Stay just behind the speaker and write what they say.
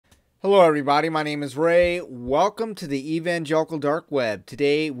Hello everybody, my name is Ray. Welcome to the Evangelical Dark Web.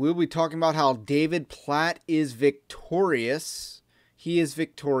 Today we'll be talking about how David Platt is victorious. He is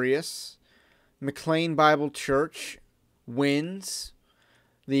victorious. McLean Bible Church wins.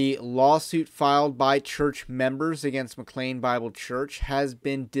 The lawsuit filed by church members against McLean Bible Church has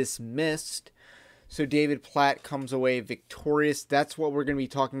been dismissed. So David Platt comes away victorious. That's what we're going to be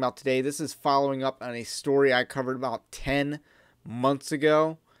talking about today. This is following up on a story I covered about 10 months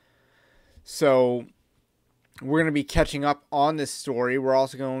ago. So we're going to be catching up on this story. We're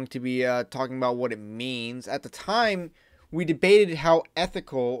also going to be talking about what it means. At the time, we debated how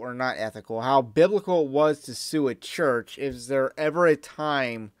ethical or not ethical, how biblical it was to sue a church. Is there ever a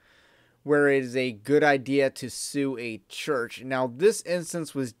time where it is a good idea to sue a church? Now, this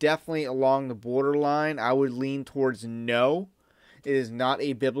instance was definitely along the borderline. I would lean towards no. It is not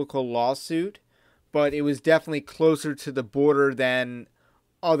a biblical lawsuit, but it was definitely closer to the border than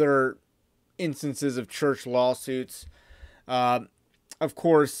other instances of church lawsuits. Of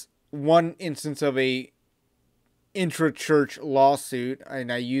course, one instance of a intra-church lawsuit,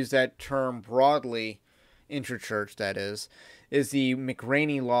 and I use that term broadly, intra-church that is the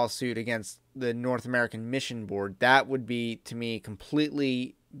McLean lawsuit against the North American Mission Board. That would be, to me,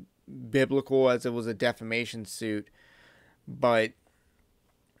 completely biblical, as it was a defamation suit. But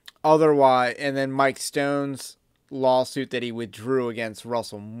otherwise, and then Mike Stone's lawsuit that he withdrew against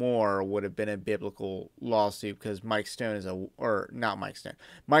Russell Moore would have been a biblical lawsuit, because Mike Stone is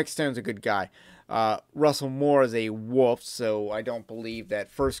Mike Stone's a good guy. Russell Moore is a wolf, so I don't believe that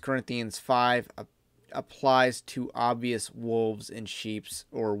 1 Corinthians 5 applies to obvious wolves in sheep's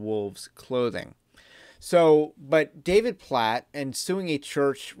or wolves' clothing. So, but David Platt and suing a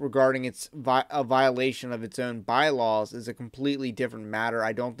church regarding a violation of its own bylaws is a completely different matter.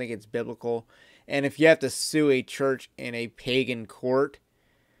 I don't think it's biblical. And if you have to sue a church in a pagan court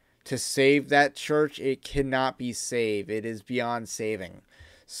to save that church, it cannot be saved. It is beyond saving.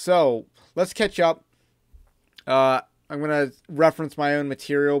 So let's catch up. I'm going to reference my own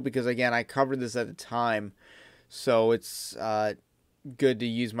material because, again, I covered this at the time. So it's good to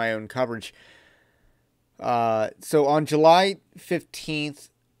use my own coverage. So on July 15th,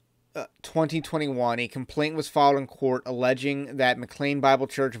 2021, a complaint was filed in court alleging that McLean Bible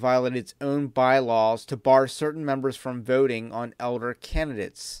Church violated its own bylaws to bar certain members from voting on elder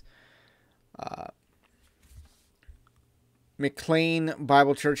candidates. McLean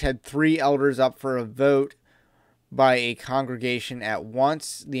Bible Church had 3 elders up for a vote by a congregation at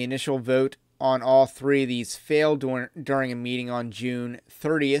once. The initial vote on all 3 of these failed during a meeting on June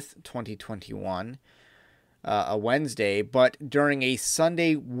 30th, 2021. A Wednesday, but during a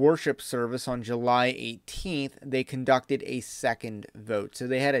Sunday worship service on July 18th, they conducted a second vote. So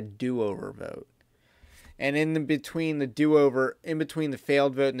they had a do-over vote. And in between the failed vote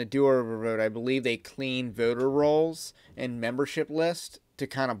and the do-over vote, I believe they cleaned voter rolls and membership list to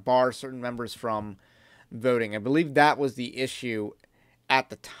kind of bar certain members from voting. I believe that was the issue at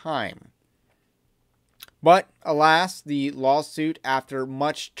the time. But alas, the lawsuit, after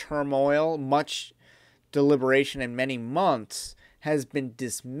much turmoil, much deliberation and many months, has been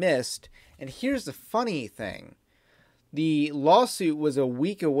dismissed. And here's the funny thing. The lawsuit was a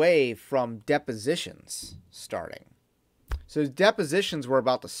week away from depositions starting. So depositions were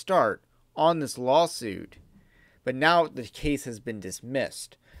about to start on this lawsuit, but now the case has been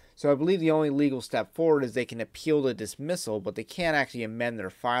dismissed. So I believe the only legal step forward is they can appeal the dismissal, but they can't actually amend their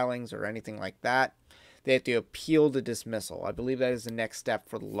filings or anything like that. They have to appeal the dismissal. I believe that is the next step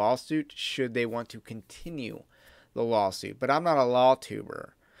for the lawsuit, should they want to continue the lawsuit. But I'm not a law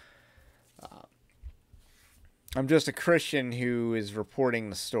tuber. I'm just a Christian who is reporting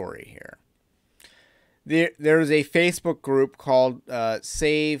the story here. There's a Facebook group called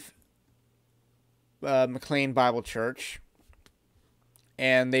Save McLean Bible Church.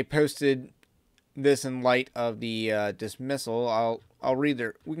 And they posted this in light of the dismissal. I'll read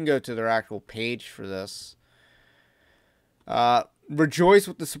we can go to their actual page for this. Rejoice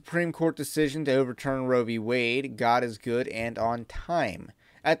with the Supreme Court decision to overturn Roe v. Wade. God is good and on time.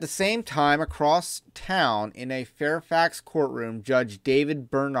 At the same time, across town in a Fairfax courtroom, Judge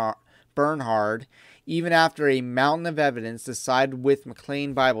David Bernhard, even after a mountain of evidence, decided with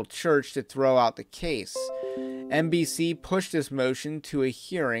McLean Bible Church to throw out the case. NBC pushed this motion to a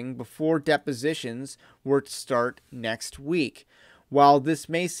hearing before depositions were to start next week. While this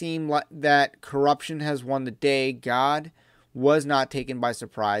may seem like that corruption has won the day, God was not taken by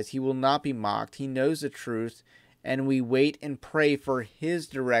surprise. He will not be mocked. He knows the truth, and we wait and pray for His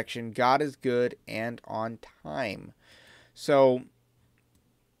direction. God is good and on time. So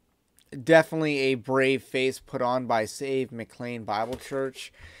definitely a brave face put on by Save McLean Bible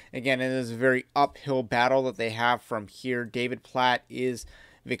Church. Again, it is a very uphill battle that they have from here. David Platt is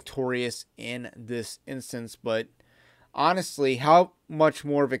victorious in this instance, but honestly, how much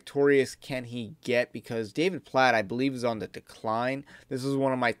more victorious can he get? Because David Platt, I believe, is on the decline. This is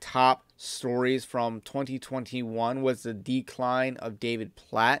one of my top stories from 2021, was the decline of David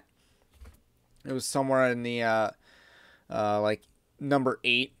Platt. It was somewhere in the like number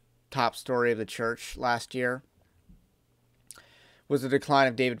 8 top story of the church last year, was the decline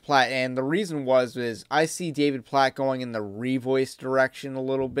of David Platt. And the reason is I see David Platt going in the revoice direction a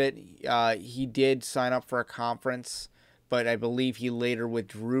little bit. He did sign up for a conference, but I believe he later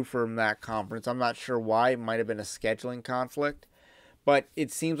withdrew from that conference. I'm not sure why. It might have been a scheduling conflict. But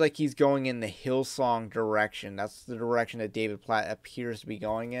it seems like he's going in the Hillsong direction. That's the direction that David Platt appears to be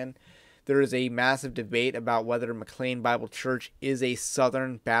going in. There is a massive debate about whether McLean Bible Church is a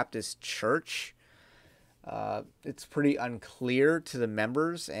Southern Baptist church. It's pretty unclear to the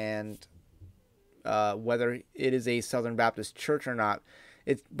members and whether it is a Southern Baptist church or not.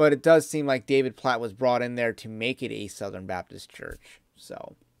 But it does seem like David Platt was brought in there to make it a Southern Baptist church.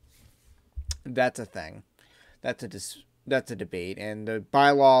 So that's a thing. That's a debate. And the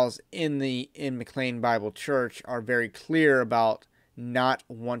bylaws in McLean Bible Church are very clear about not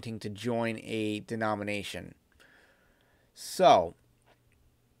wanting to join a denomination. So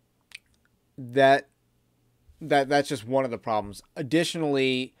that's just one of the problems.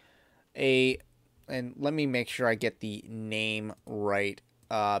 Additionally, and let me make sure I get the name right,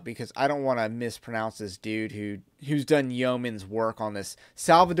 because I don't want to mispronounce this dude who's done yeoman's work on this.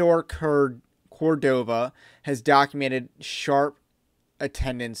 Salvador Cordova has documented sharp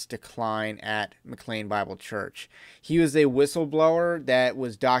attendance decline at McLean Bible Church. He was a whistleblower that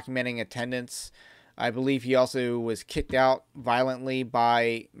was documenting attendance. I believe he also was kicked out violently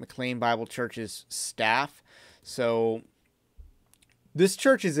by McLean Bible Church's staff. So this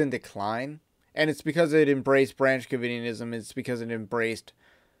church is in decline, and it's because it embraced Branch Covidianism. It's because it embraced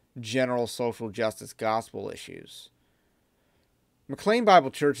general social justice gospel issues. McLean Bible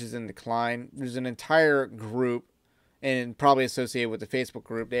Church is in decline. There's an entire group, and probably associated with the Facebook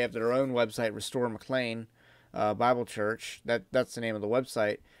group. They have their own website, Restore McLean Bible Church. That's the name of the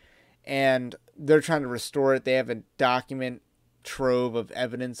website. And they're trying to restore it. They have a document trove of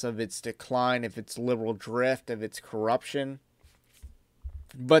evidence of its decline, of its liberal drift, of its corruption.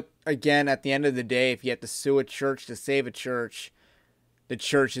 But again, at the end of the day, if you have to sue a church to save a church, the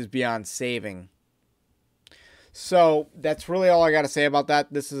church is beyond saving. So that's really all I got to say about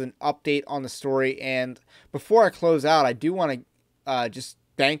that. This is an update on the story. And before I close out, I do want to just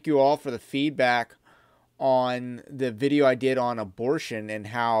thank you all for the feedback on the video I did on abortion and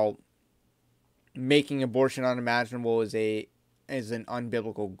how making abortion unimaginable is an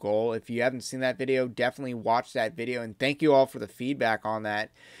unbiblical goal. If you haven't seen that video, definitely watch that video. And thank you all for the feedback on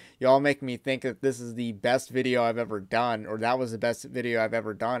that. Y'all make me think that this is the best video I've ever done, or that was the best video I've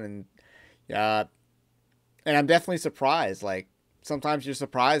ever done. And I'm definitely surprised. Like, sometimes you're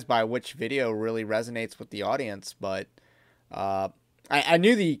surprised by which video really resonates with the audience. But I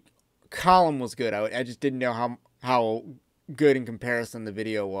knew the column was good. I just didn't know how good in comparison the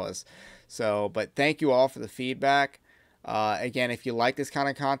video was. So, but thank you all for the feedback. Again, if you like this kind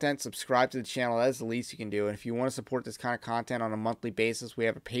of content, subscribe to the channel. That is the least you can do. And if you want to support this kind of content on a monthly basis, we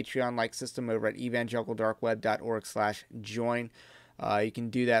have a Patreon-like system over at evangelicaldarkweb.org/join. You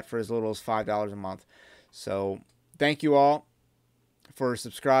can do that for as little as $5 a month. So thank you all for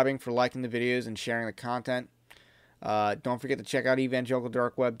subscribing, for liking the videos, and sharing the content. Don't forget to check out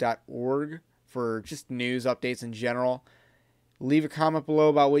evangelicaldarkweb.org for just news updates in general. Leave a comment below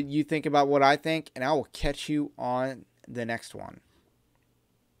about what you think about what I think, and I will catch you on the next one.